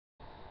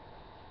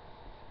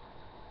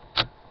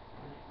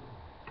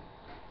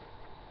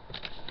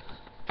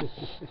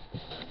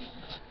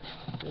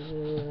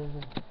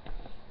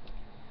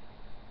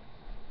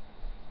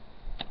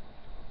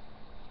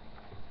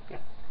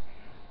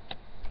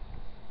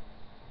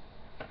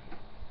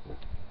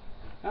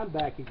I'm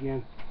back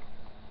again.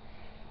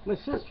 My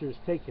sister's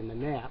taking a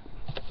nap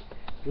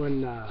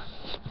when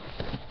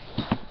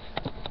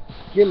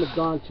Jim had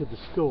gone to the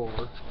store,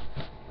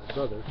 my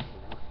brother,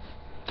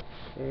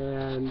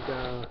 and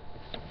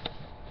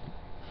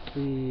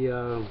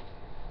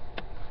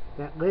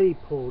that lady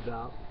pulled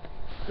out.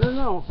 I don't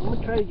know, I'm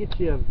gonna try to get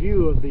you a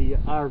view of the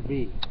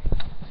RV.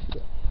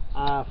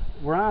 I'm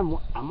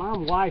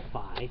on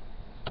Wi-Fi,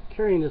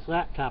 carrying this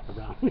laptop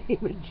around me,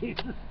 but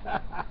Jesus.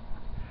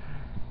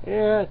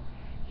 Yeah,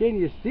 can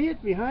you see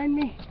it behind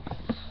me?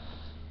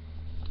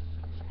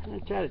 I'm going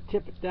to try to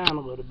tip it down a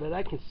little bit.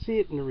 I can see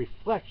it in the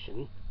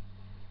reflection.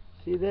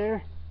 See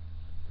there?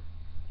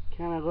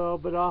 Kind of a little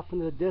bit off in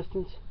the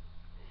distance.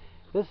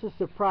 This is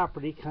the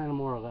property, kind of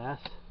more or less.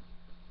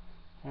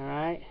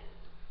 Alright.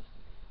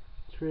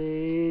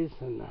 Trees,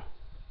 and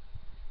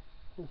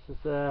this is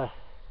go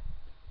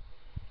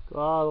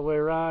all the way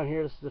around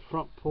here. This is the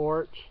front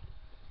porch.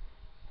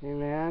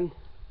 Amen.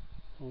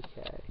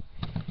 Okay.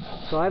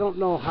 So I don't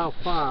know how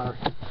far.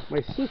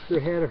 My sister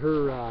had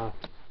her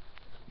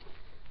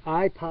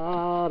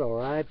iPod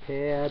or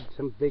iPad,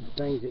 some big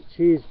things that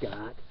she's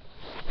got,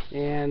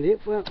 and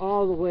it went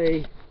all the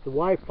way, the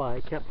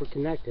Wi-Fi kept her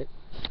connected,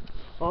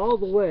 all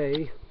the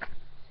way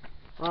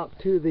up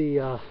to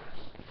the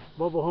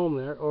mobile home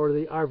there, or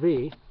the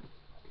RV,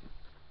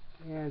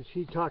 and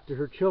she talked to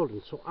her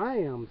children. So I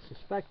am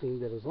suspecting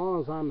that as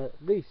long as I'm at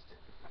least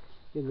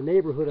in the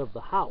neighborhood of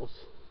the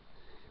house,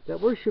 that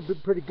we should be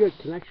pretty good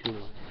connection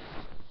wise.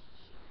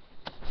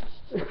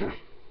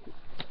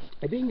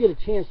 I didn't get a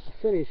chance to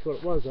finish what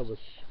it was I was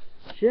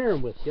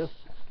sharing with you.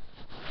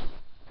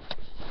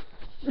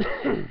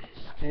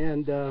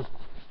 And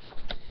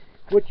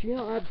which, you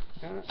know,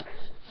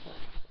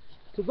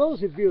 to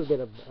those of you that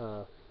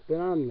have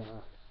been on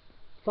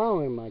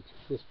following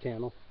this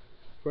channel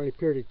for any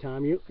period of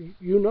time,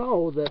 you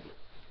know that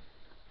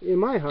in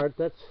my heart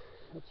that's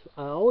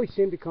I always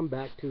seem to come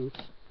back to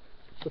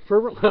the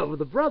fervent love of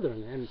the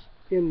brethren, and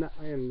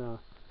in a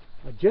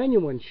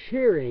genuine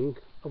sharing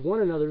of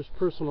one another's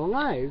personal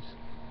lives,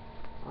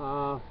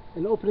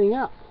 and opening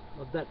up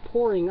of that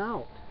pouring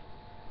out.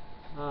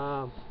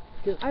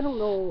 Because I don't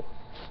know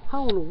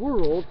how in the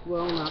world,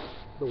 well, not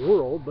the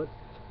world, but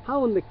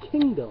how in the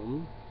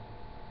kingdom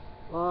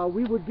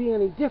we would be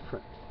any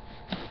different.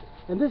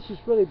 And this has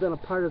really been a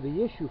part of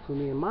the issue for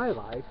me in my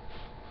life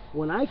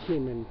when I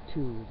came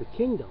into the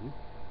kingdom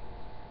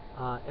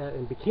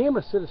and became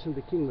a citizen of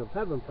the kingdom of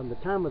heaven from the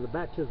time of the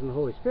baptism of the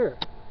Holy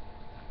Spirit.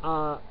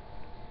 To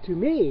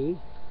me,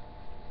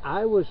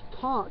 I was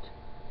taught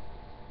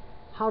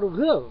how to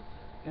live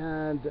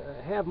and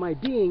have my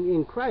being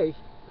in Christ,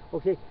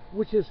 okay,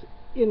 which is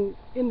in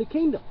the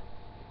kingdom.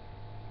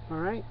 All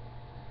right.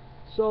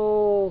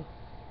 So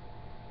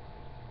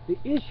the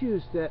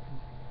issues that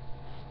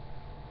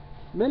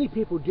many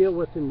people deal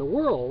with in the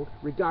world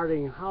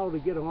regarding how to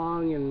get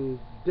along in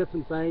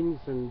different things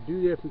and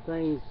do different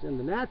things in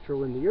the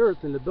natural, in the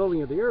earth, in the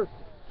building of the earth,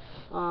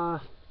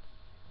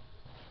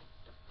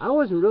 I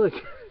wasn't really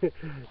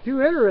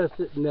too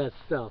interested in that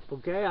stuff.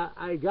 Okay,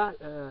 I got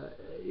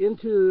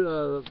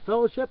into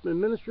fellowship and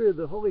ministry of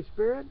the Holy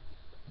Spirit,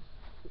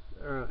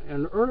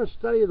 an earnest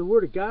study of the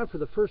Word of God for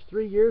the first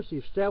 3 years to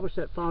establish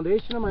that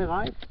foundation of my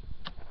life.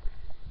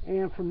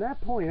 And from that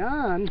point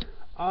on,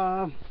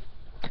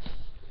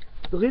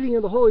 the leading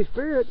of the Holy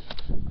Spirit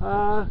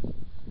for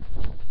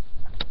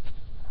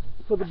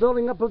the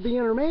building up of the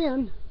inner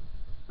man,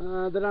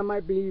 that I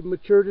might be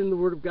matured in the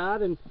Word of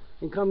God and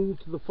come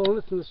to the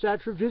fullness and the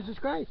stature of Jesus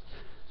Christ.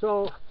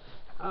 So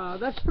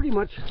that's pretty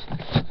much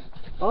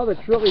all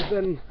that's really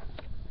been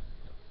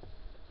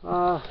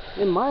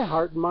in my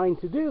heart and mind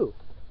to do.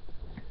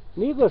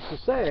 Needless to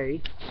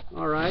say,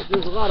 all right,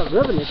 there's a lot of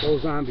living that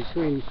goes on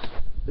between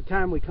the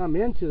time we come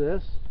into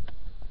this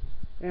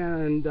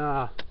and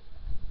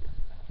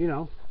you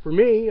know, for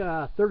me,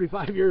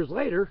 35 years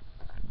later,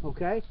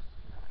 okay,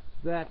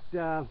 that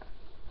there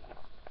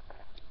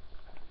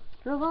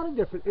are a lot of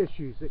different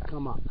issues that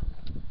come up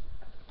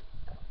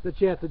that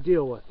you have to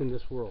deal with in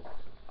this world,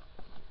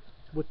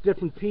 with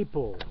different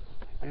people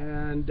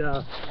and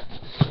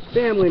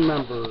family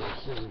members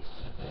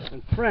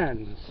and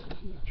friends.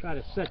 Try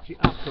to set you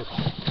up.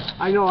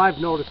 I know I've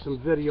noticed some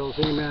videos,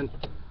 amen,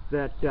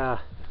 that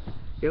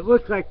it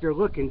looks like they're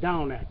looking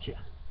down at you.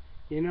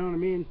 You know what I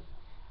mean?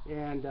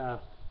 And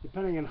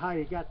depending on how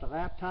you got the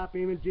laptop,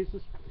 amen,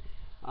 Jesus.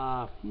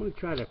 I'm going to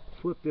try to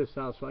flip this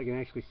out so I can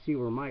actually see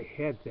where my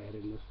head's at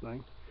in this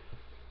thing.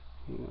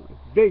 You know, as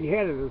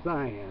big-headed as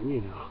I am,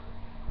 you know.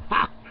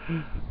 Ha!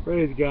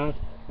 Praise God.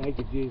 Thank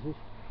you, Jesus.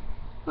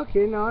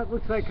 Okay, now it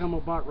looks like I'm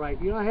about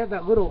right. You know, I have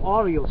that little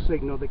audio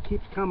signal that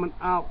keeps coming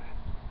out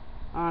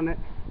on it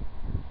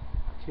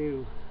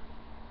too.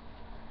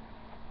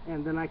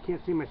 And then I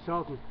can't see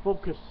myself and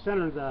focus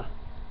center the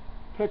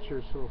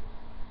picture, so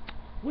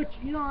which,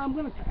 you know, I'm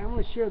gonna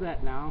share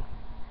that now.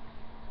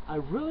 I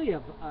really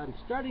have, I'm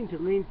starting to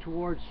lean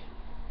towards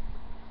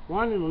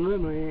wanting to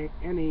eliminate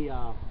any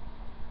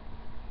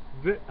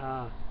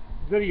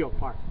video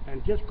part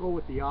and just go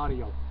with the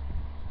audio.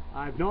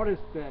 I've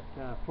noticed that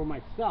for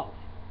myself,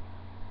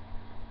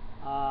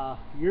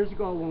 Years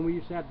ago, when we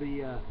used to have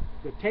the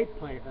tapes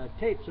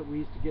that we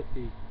used to get,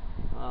 the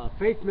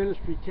faith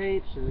ministry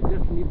tapes and the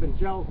different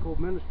evangelical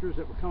ministers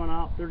that were coming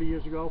out 30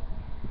 years ago,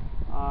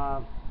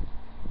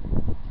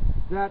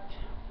 that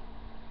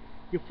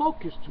you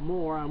focused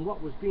more on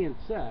what was being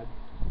said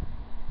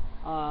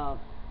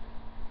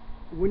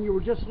when you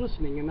were just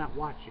listening and not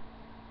watching.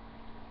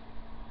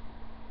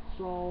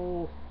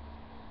 So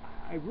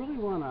I really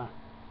want to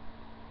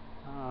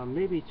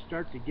maybe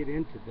start to get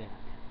into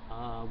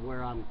that,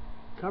 where I'm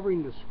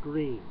covering the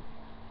screen,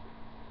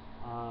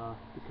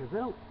 because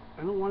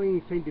I don't want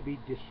anything to be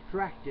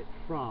distracted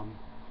from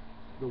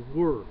the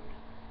word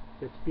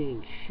that's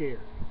being shared.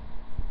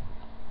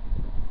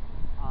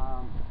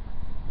 I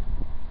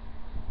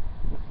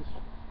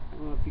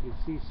don't know if you can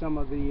see some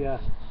of the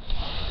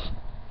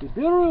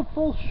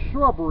beautiful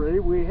shrubbery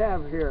we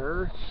have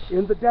here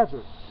in the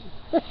desert.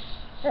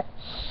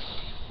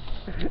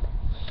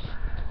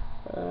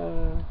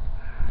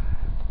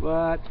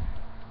 But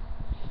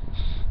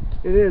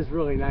it is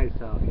really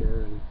nice out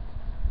here, and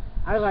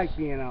I like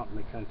being out in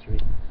the country.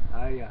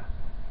 I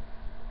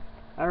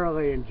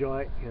really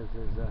enjoy it because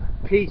there's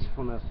a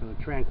peacefulness and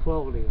a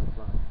tranquility of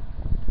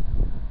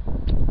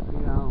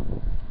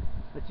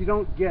that you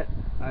don't get,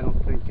 I don't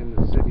think, in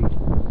the city.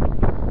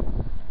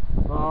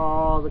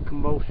 All the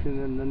commotion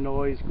and the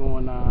noise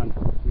going on,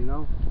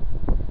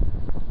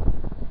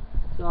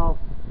 So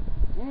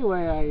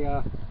anyway,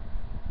 I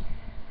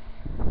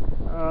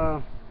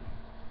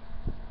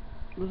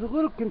was a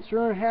little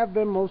concerned, have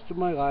been most of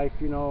my life,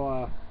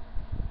 because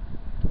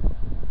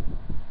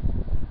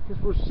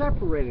we're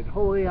separated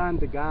wholly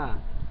unto God.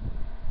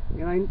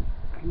 And I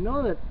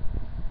know that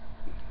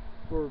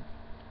for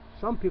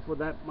some people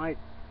they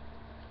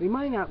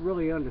might not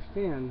really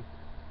understand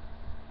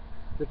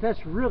that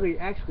that's really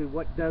actually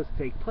what does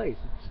take place.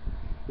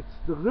 It's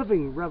the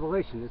living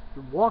revelation. It's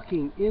the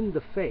walking in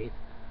the faith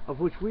of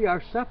which we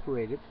are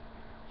separated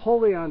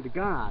wholly unto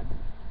God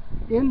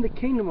in the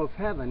kingdom of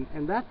heaven,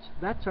 and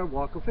that's our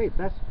walk of faith.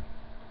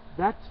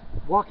 That's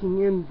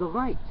walking in the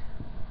light,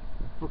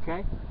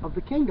 okay, of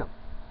the kingdom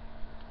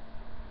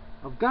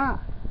of God,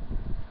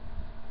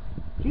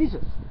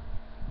 Jesus.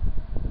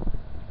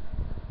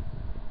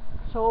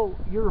 So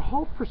your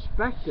whole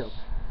perspective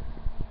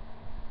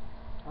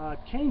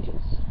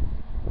changes,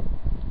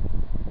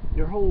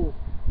 your whole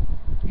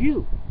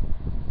view,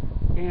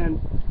 and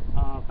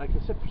like I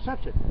said,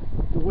 perception,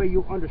 the way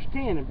you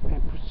understand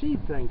and perceive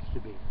things to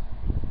be,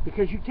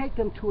 because you take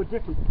them to a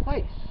different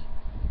place.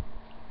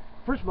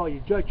 First of all,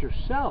 you judge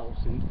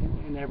yourselves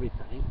in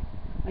everything,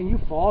 and you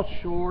fall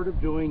short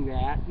of doing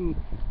that,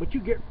 but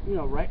you get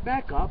right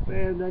back up,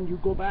 and then you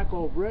go back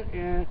over it,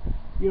 and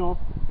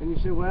and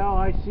you say, well,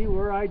 I see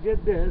where I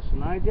did this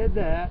and I did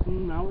that,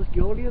 and I was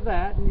guilty of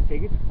that, and you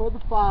take it before the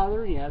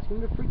Father and you ask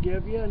Him to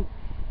forgive you,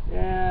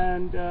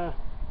 and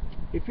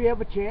if you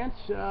have a chance,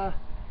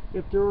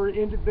 if there are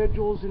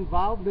individuals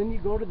involved, then you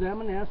go to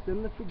them and ask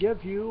them to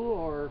forgive you,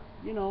 or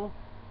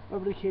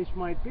whatever the case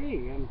might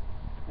be, and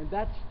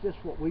that's just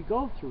what we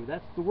go through.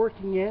 That's the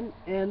working in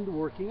and the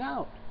working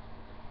out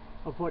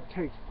of what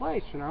takes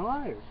place in our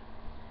lives.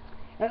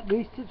 At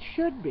least it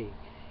should be.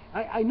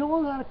 I know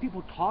a lot of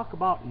people talk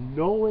about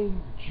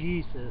knowing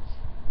Jesus,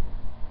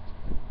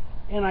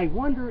 and I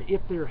wonder if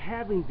they're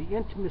having the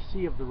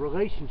intimacy of the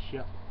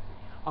relationship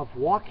of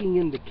walking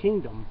in the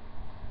kingdom,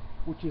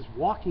 which is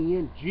walking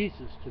in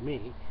Jesus to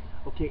me,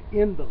 okay,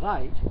 in the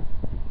light,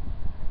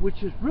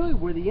 which is really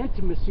where the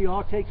intimacy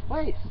all takes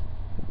place.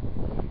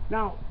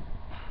 Now,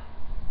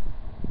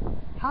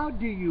 how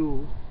do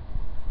you,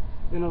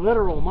 in a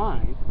literal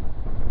mind,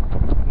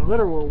 in a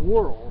literal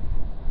world,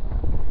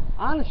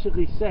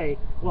 honestly say,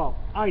 well,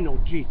 I know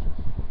Jesus?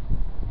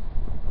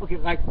 Okay,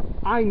 like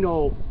I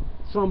know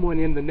someone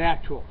in the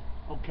natural,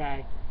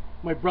 okay?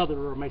 My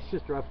brother or my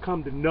sister, I've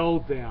come to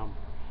know them,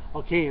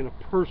 okay, in a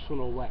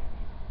personal way.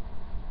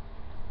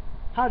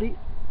 How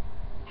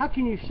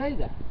can you say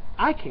that?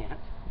 I can't.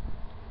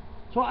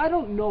 So I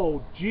don't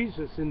know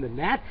Jesus in the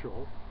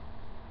natural,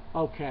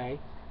 okay?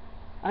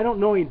 I don't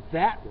know Him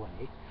that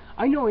way.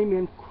 I know Him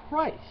in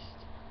Christ.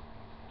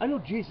 I know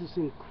Jesus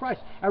in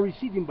Christ. I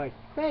received Him by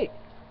faith.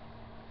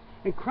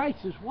 And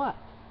Christ is what?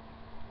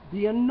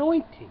 The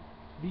anointing,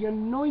 the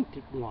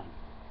anointed one.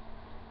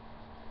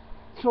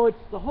 So it's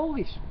the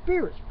Holy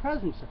Spirit's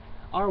presence,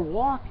 our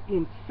walk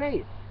in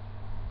faith,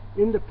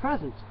 in the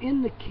presence,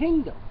 in the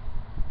kingdom,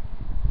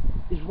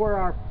 is where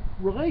our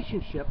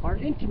relationship, our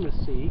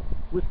intimacy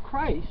with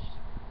Christ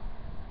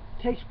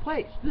takes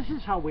place. This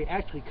is how we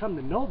actually come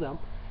to know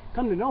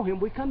Him.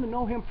 We come to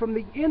know Him from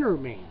the inner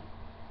man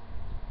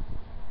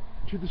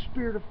to the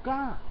Spirit of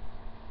God.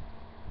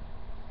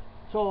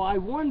 So I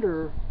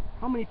wonder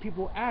how many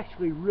people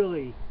actually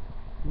really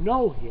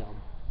know Him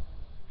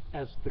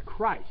as the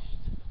Christ,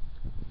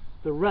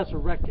 the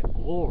resurrected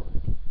Lord.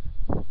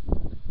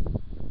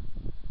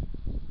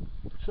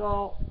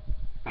 So,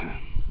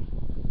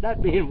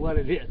 that being what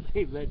it is,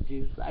 amen,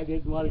 Jesus. I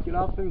didn't want to get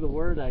off through the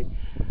Word. I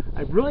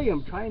really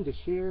am trying to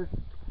share,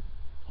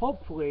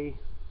 hopefully,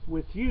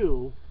 with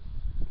you,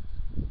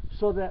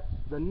 so that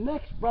the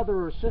next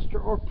brother or sister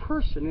or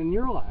person in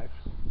your life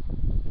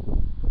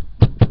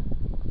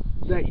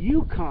that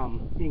you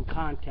come in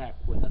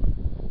contact with,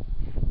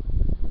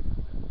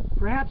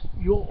 perhaps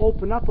you'll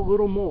open up a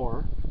little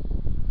more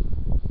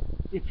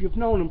if you've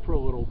known them for a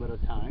little bit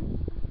of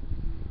time,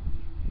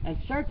 and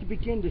start to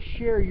begin to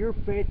share your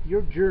faith,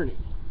 your journey,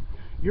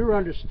 your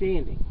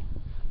understanding,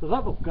 the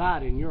love of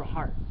God in your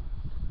heart,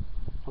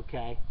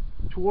 okay,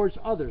 towards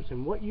others,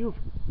 and what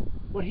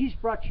He's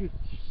brought you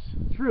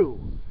through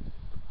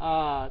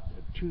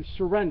to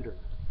surrender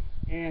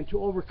and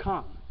to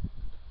overcome.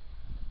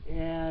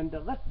 And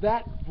let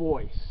that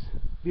voice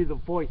be the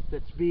voice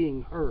that's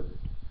being heard,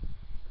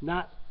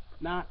 not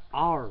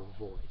our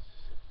voice.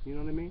 You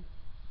know what I mean?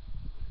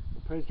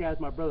 Well, praise God,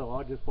 my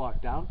brother-in-law just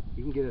walked out.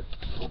 You can get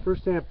a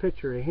first-hand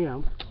picture of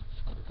him.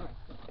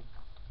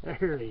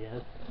 There he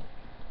is.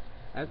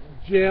 That's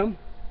Jim.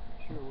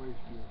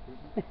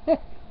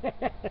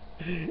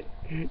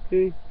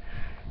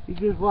 he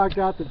just walked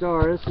out the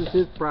door. This is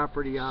his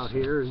property out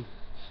here, and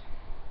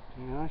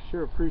I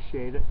sure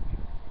appreciate it.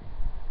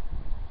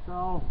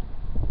 So,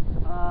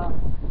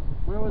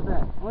 where was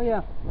that? Oh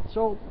yeah.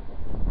 So,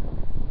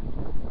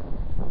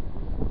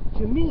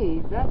 to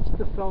me, that's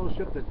the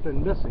fellowship that's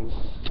been missing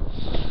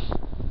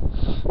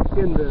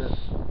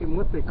in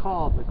what they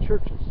call the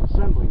churches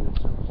assembling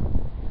themselves.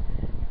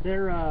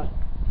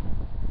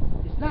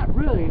 It's not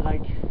really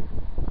like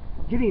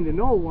getting to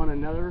know one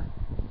another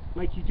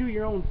like you do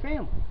your own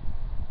family.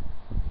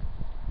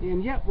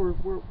 And yet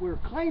we're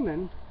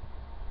claiming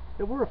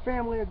that we're a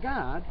family of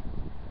God,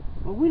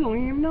 but we don't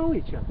even know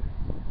each other.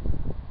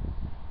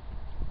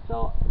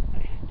 So,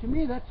 to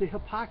me, that's a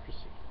hypocrisy.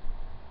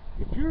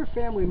 If you're a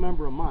family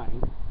member of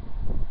mine,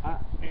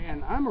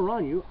 and I'm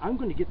around you, I'm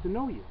going to get to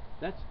know you.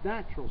 That's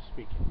natural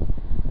speaking.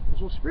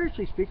 So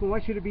spiritually speaking, why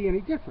should it be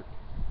any different?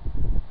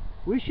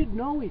 We should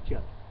know each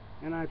other.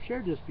 And I've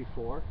shared this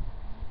before,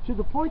 to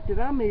the point that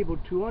I'm able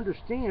to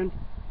understand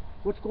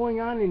what's going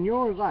on in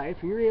your life,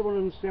 and you're able to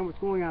understand what's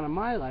going on in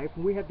my life,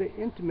 and we have the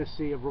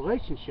intimacy of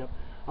relationship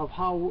of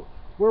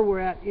where we're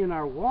at in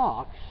our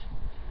walks,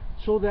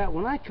 so that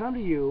when I come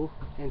to you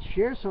and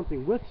share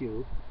something with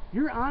you,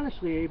 you're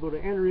honestly able to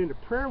enter into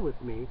prayer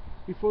with me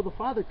before the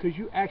Father, because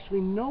you actually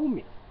know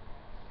me.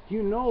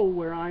 You know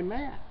where I'm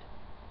at.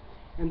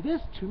 And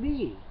this, to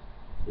me,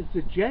 is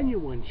the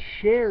genuine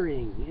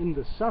sharing in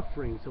the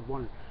sufferings of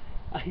one.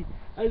 I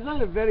was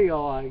on a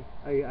video, I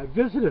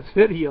visited a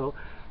video,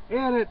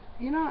 and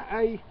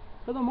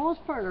for the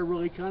most part, I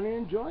really kind of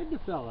enjoyed the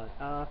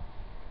fella.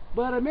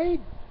 But I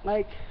made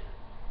like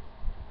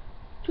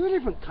 2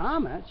 different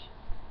comments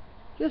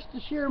just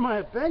to share my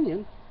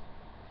opinion.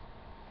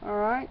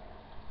 Alright?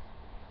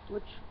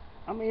 Which,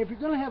 I mean, if you're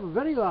going to have a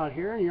video out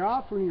here and you're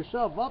offering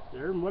yourself up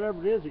there and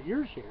whatever it is that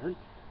you're sharing,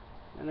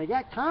 and they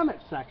got comment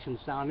sections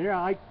down there,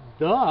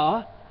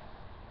 duh,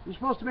 you're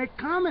supposed to make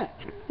a comment.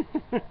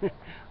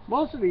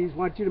 Most of these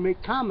want you to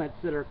make comments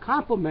that are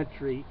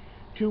complimentary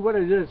to what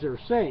it is they're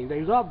saying.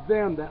 They love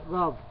them that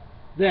love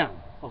them,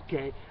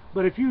 okay?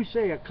 But if you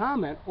say a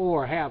comment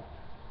or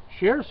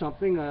share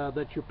something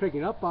that you're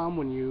picking up on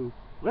when you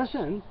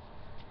listen,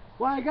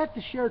 well, I got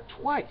to share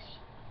twice.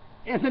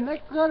 And the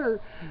next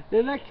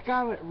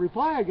comment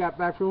reply I got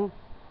back from him,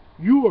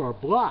 you are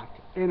blocked.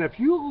 And if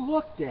you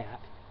looked at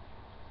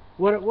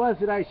what it was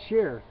that I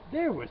shared,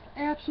 there was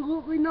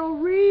absolutely no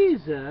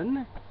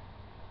reason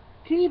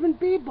to even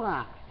be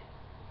blocked.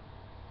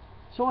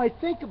 So I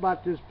think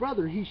about this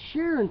brother, he's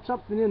sharing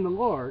something in the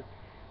Lord,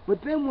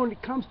 but then when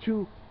it comes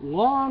to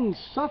long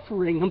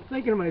suffering, I'm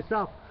thinking to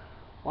myself,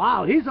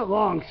 wow, he's a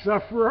long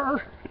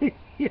sufferer.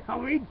 You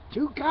know,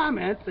 2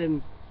 comments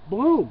and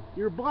boom,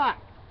 you're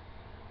blocked.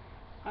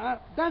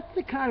 That's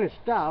the kind of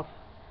stuff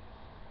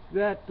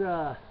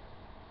that,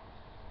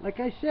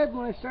 like I said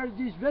when I started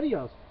these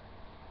videos,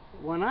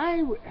 when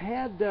I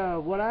had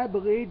what I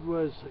believed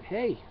was,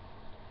 hey,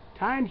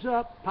 time's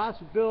up,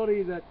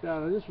 possibility that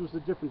this was a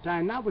different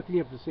time, not with the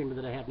emphysema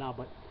that I have now,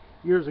 but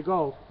years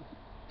ago,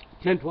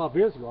 10, 12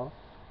 years ago,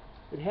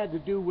 it had to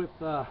do with,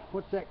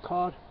 what's that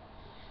called?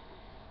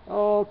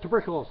 Oh,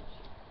 tuberculosis.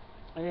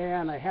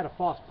 And I had a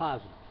false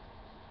positive.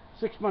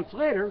 6 months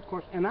later, of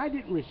course, and I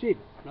didn't receive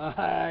it.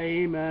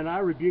 Amen. I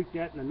rebuked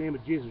that in the name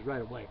of Jesus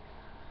right away.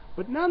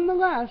 But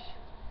nonetheless,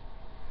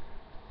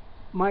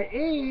 my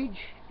age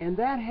and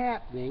that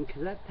happening,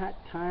 because at that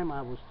time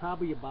I was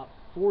probably about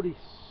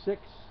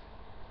 46,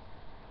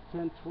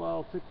 10,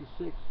 12,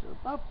 56,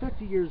 about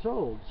 50 years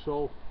old.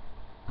 So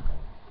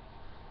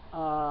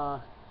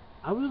I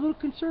was a little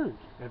concerned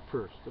at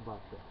first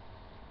about that.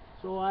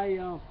 So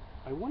I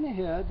went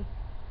ahead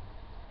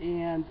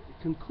and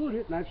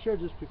concluded, and I've shared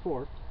this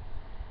before,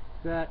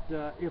 that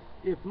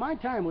if my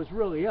time was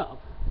really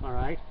up, all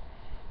right,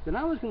 then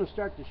I was going to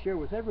start to share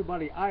with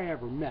everybody I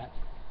ever met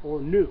or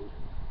knew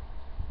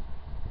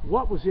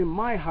what was in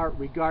my heart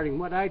regarding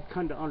what I'd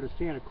come to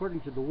understand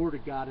according to the Word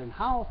of God, and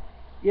how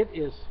it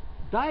is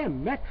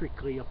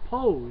diametrically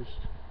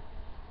opposed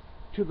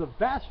to the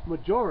vast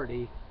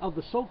majority of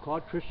the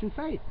so-called Christian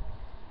faith.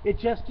 It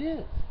just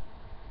is.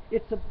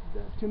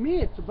 To me,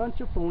 it's a bunch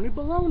of phony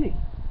baloney.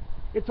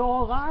 It's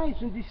all lies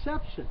and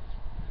deceptions.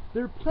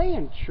 They're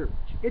playing church.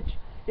 It's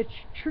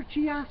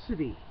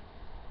churchiosity.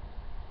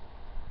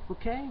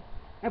 Okay?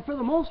 And for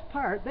the most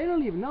part, they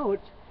don't even know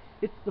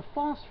it's the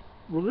false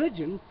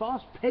religion,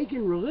 false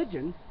pagan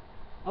religion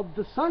of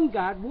the sun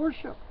god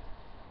worship.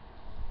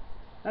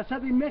 That's how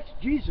they mixed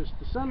Jesus,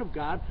 the Son of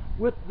God,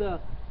 with the,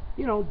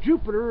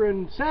 Jupiter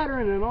and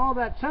Saturn and all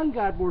that sun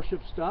god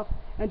worship stuff,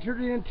 and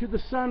turned it into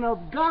the Son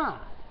of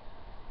God.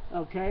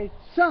 Okay?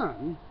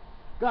 Son,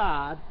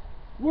 God,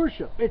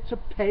 worship. It's a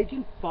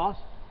pagan, false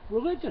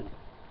religion,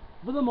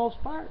 for the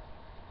most part.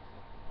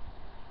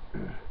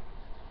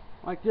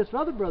 Like this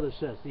other brother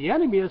says, the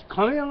enemy is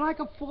coming in like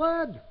a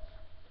flood.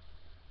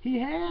 He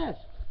has.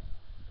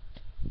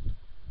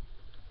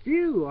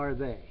 Few are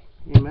they,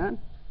 amen?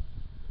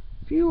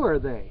 Few are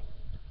they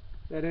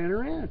that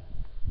enter in.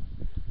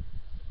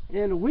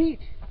 And the wheat,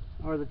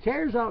 or the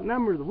tares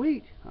outnumber the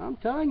wheat, I'm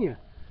telling you.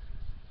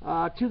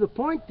 To the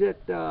point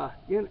that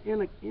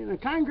in a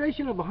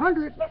congregation of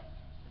 100,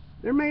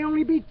 there may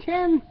only be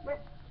 10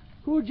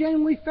 who are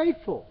genuinely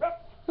faithful.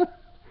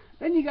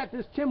 Then you got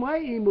this Tim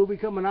Leahy movie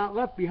coming out,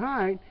 Left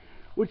Behind,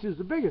 which is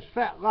the biggest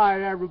fat lie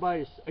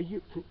everybody's...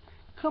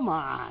 come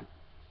on.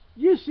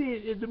 You see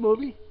it in the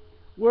movie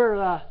where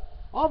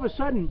all of a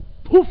sudden,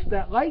 poof,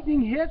 that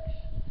lightning hits,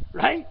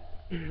 right?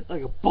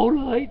 Like a bolt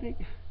of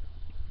lightning.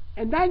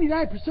 And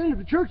 99% of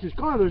the church is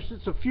gone. There's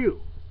just a few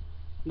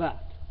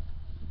left.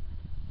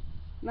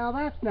 Now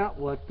that's not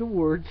what the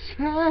Word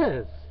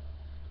says.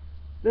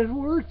 The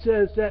Word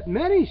says that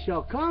many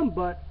shall come,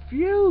 but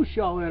few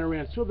shall enter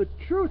in. So the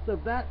truth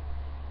of that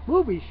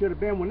movie should have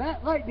been, when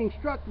that lightning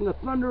struck and the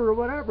thunder or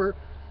whatever,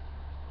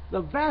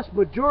 the vast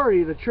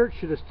majority of the church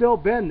should have still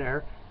been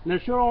there, and there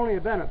should only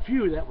have been a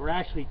few that were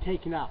actually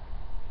taken out.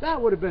 That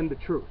would have been the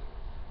truth.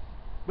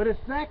 But it's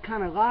that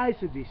kind of lies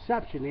and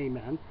deception,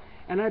 amen,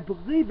 and I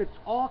believe it's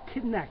all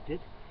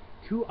connected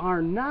to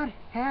our not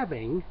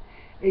having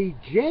a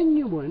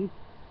genuine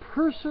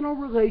personal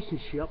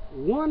relationship,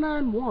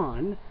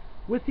 one-on-one,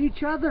 with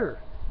each other.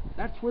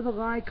 That's where the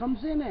lie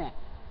comes in at.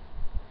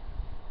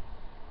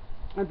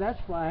 And that's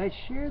why I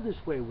share this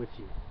way with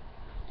you,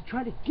 to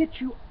try to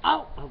get you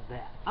out of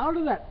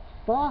that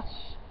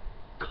false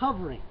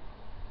covering,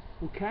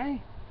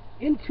 okay,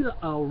 into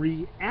a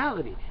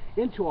reality,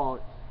 into an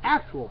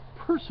actual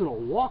personal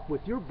walk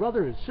with your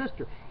brother and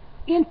sister,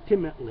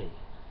 intimately.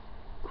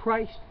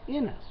 Christ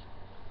in us.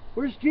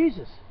 Where's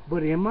Jesus?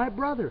 But in my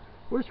brother.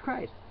 Where's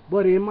Christ?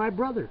 But in my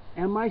brother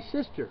and my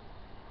sister.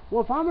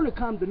 Well, if I'm going to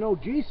come to know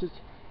Jesus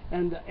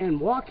and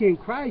walk in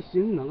Christ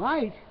in the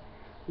light,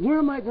 where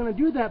am I going to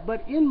do that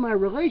but in my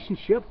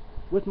relationship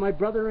with my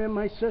brother and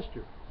my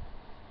sister?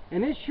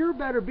 And it sure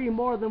better be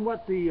more than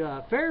what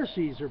the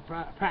Pharisees are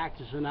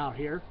practicing out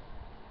here.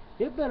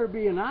 It better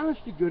be an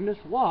honest-to-goodness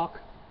walk,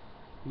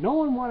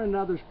 knowing one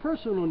another's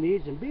personal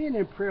needs and being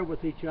in prayer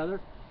with each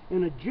other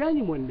in a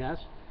genuineness,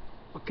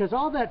 because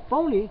all that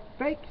phony,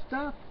 fake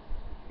stuff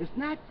is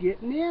not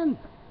getting in.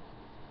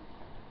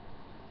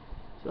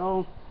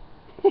 So,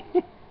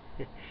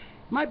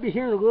 might be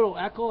hearing a little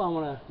echo.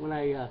 I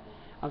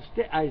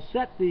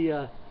set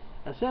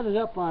it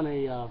up on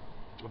a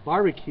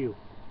barbecue.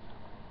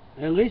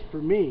 And at least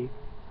for me,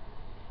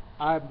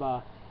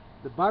 the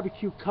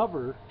barbecue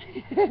cover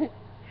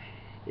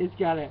it's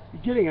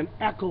getting an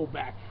echo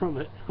back from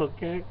it.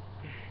 Okay,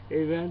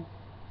 amen.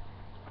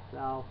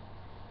 So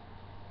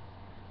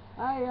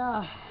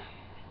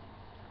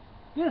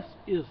this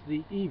is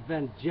the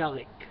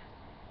evangelic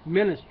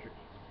ministry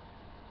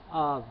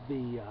of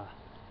the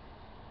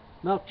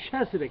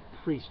Melchezedic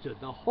priesthood,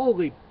 the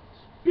Holy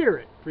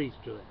Spirit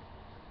priesthood,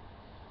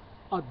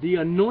 of the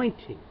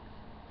anointing,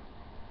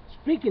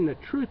 speaking the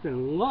truth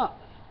in love,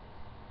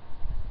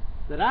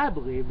 that I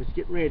believe is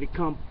getting ready to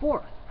come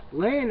forth,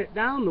 laying it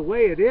down the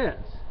way it is.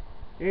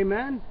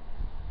 Amen.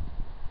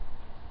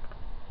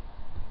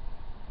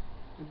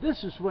 And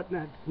this is what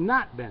has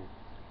not been.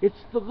 It's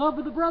the love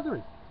of the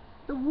brethren.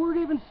 The Word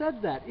even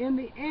said that. In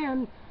the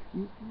end,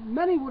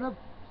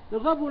 the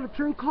love would have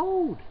turned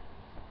cold.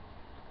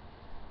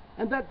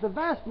 And that the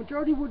vast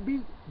majority would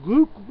be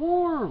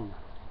lukewarm.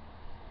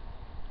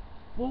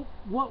 Well,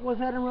 what was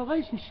that in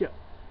relationship?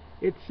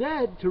 It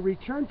said to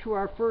return to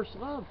our first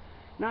love.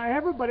 Now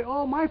everybody,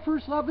 oh, my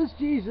first love is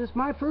Jesus.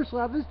 My first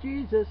love is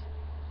Jesus.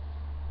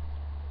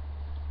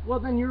 Well,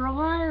 then you're a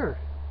liar.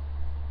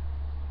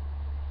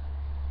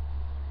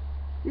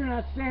 You're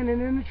not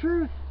standing in the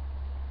truth.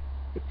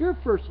 If your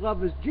first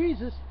love is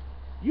Jesus,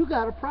 you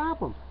got a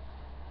problem.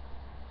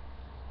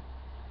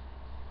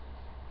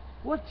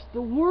 What's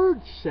the Word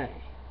say?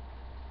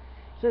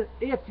 It says,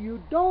 if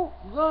you don't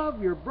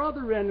love your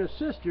brother and a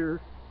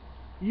sister,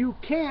 you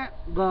can't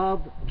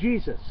love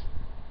Jesus.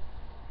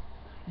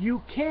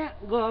 You can't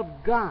love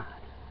God.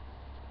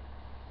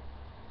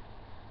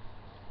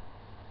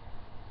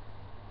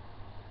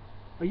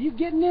 Are you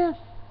getting this?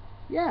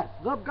 Yes.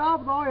 Love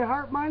God with all your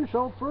heart, mind, and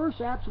soul. First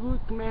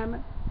absolute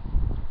commandment.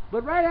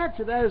 But right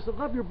after that is to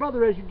love your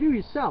brother as you do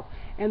yourself.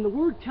 And the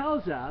Word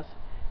tells us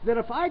that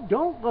if I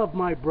don't love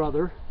my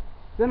brother,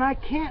 then I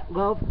can't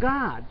love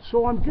God.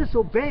 So I'm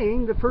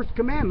disobeying the first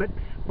commandment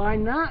by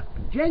not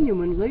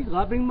genuinely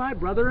loving my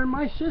brother and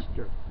my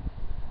sister.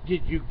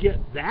 Did you get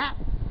that?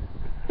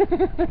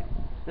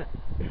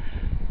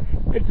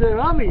 It's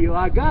some of you,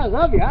 I gotta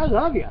love you, I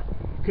love you.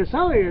 Because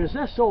some of you are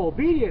just so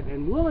obedient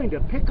and willing to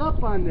pick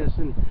up on this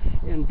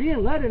and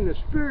being led in the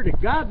Spirit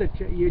of God that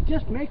you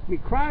just make me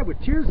cry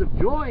with tears of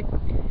joy.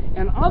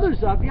 And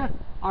others of you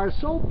are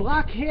so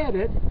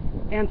block-headed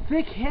and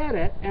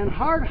thick-headed and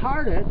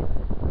hard-hearted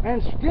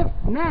and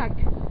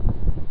stiff-necked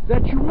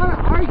that you want to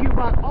argue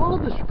about all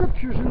of the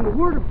scriptures in the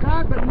Word of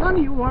God, but none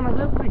of you want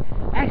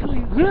to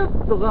actually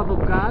live the love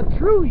of God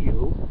through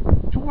you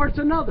towards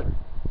another.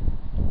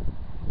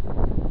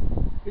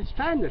 It's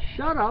time to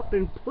shut up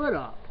and put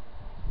up.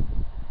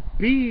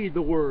 Be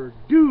the Word,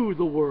 do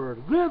the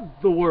Word, live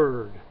the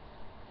Word.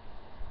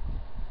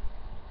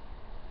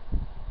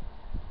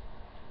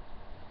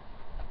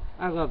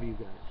 I love you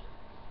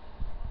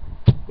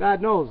guys.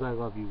 God knows I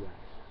love you guys.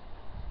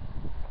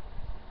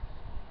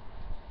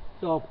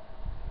 So,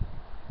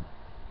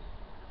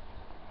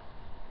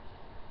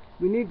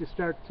 we need to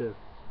start to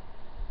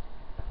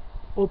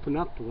open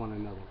up to one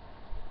another.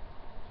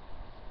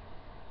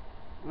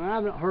 I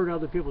haven't heard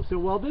other people say,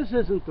 well, this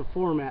isn't the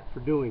format for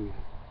doing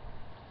that.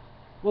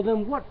 Well,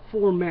 then what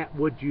format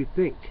would you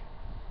think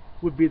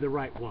would be the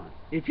right one?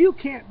 If you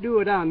can't do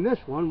it on this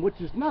one, which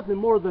is nothing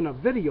more than a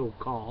video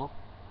call,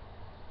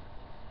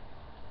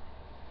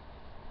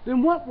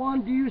 then what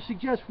one do you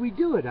suggest we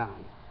do it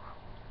on?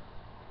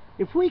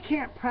 If we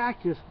can't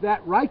practice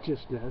that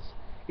righteousness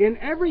in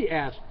every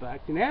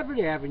aspect, in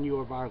every avenue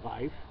of our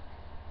life,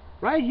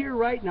 right here,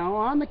 right now,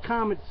 on the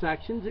comment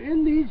sections,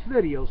 in these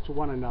videos to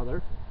one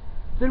another,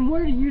 then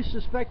where do you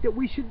suspect that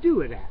we should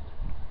do it at?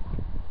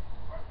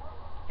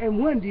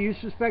 And when do you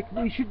suspect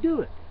we should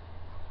do it?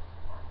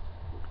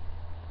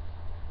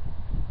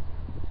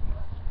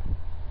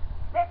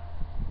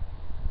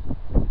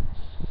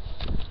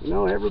 You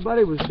know,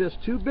 everybody was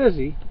just too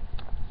busy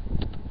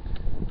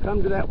to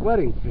come to that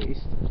wedding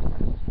feast.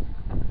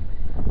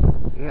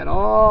 They had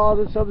all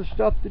this other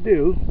stuff to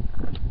do.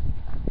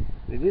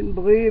 They didn't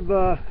believe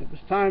it was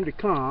time to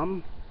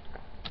come.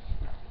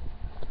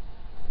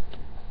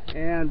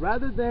 And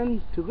rather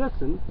than to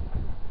listen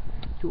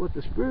to what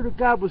the Spirit of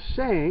God was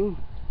saying,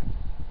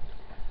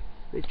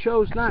 they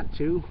chose not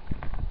to,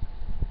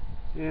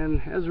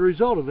 and as a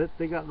result of it,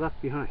 they got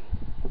left behind.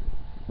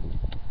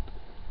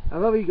 I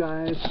love you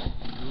guys.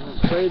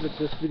 I pray that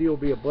this video will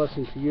be a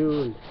blessing to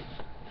you and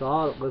to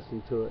all that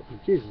listen to it. In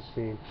Jesus'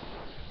 name,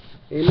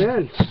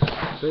 amen.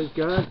 Praise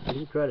God. Let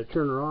me try to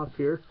turn her off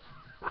here.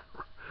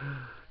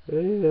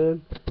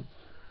 Amen.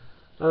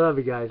 I love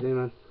you guys.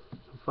 Amen.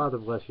 Father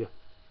bless you.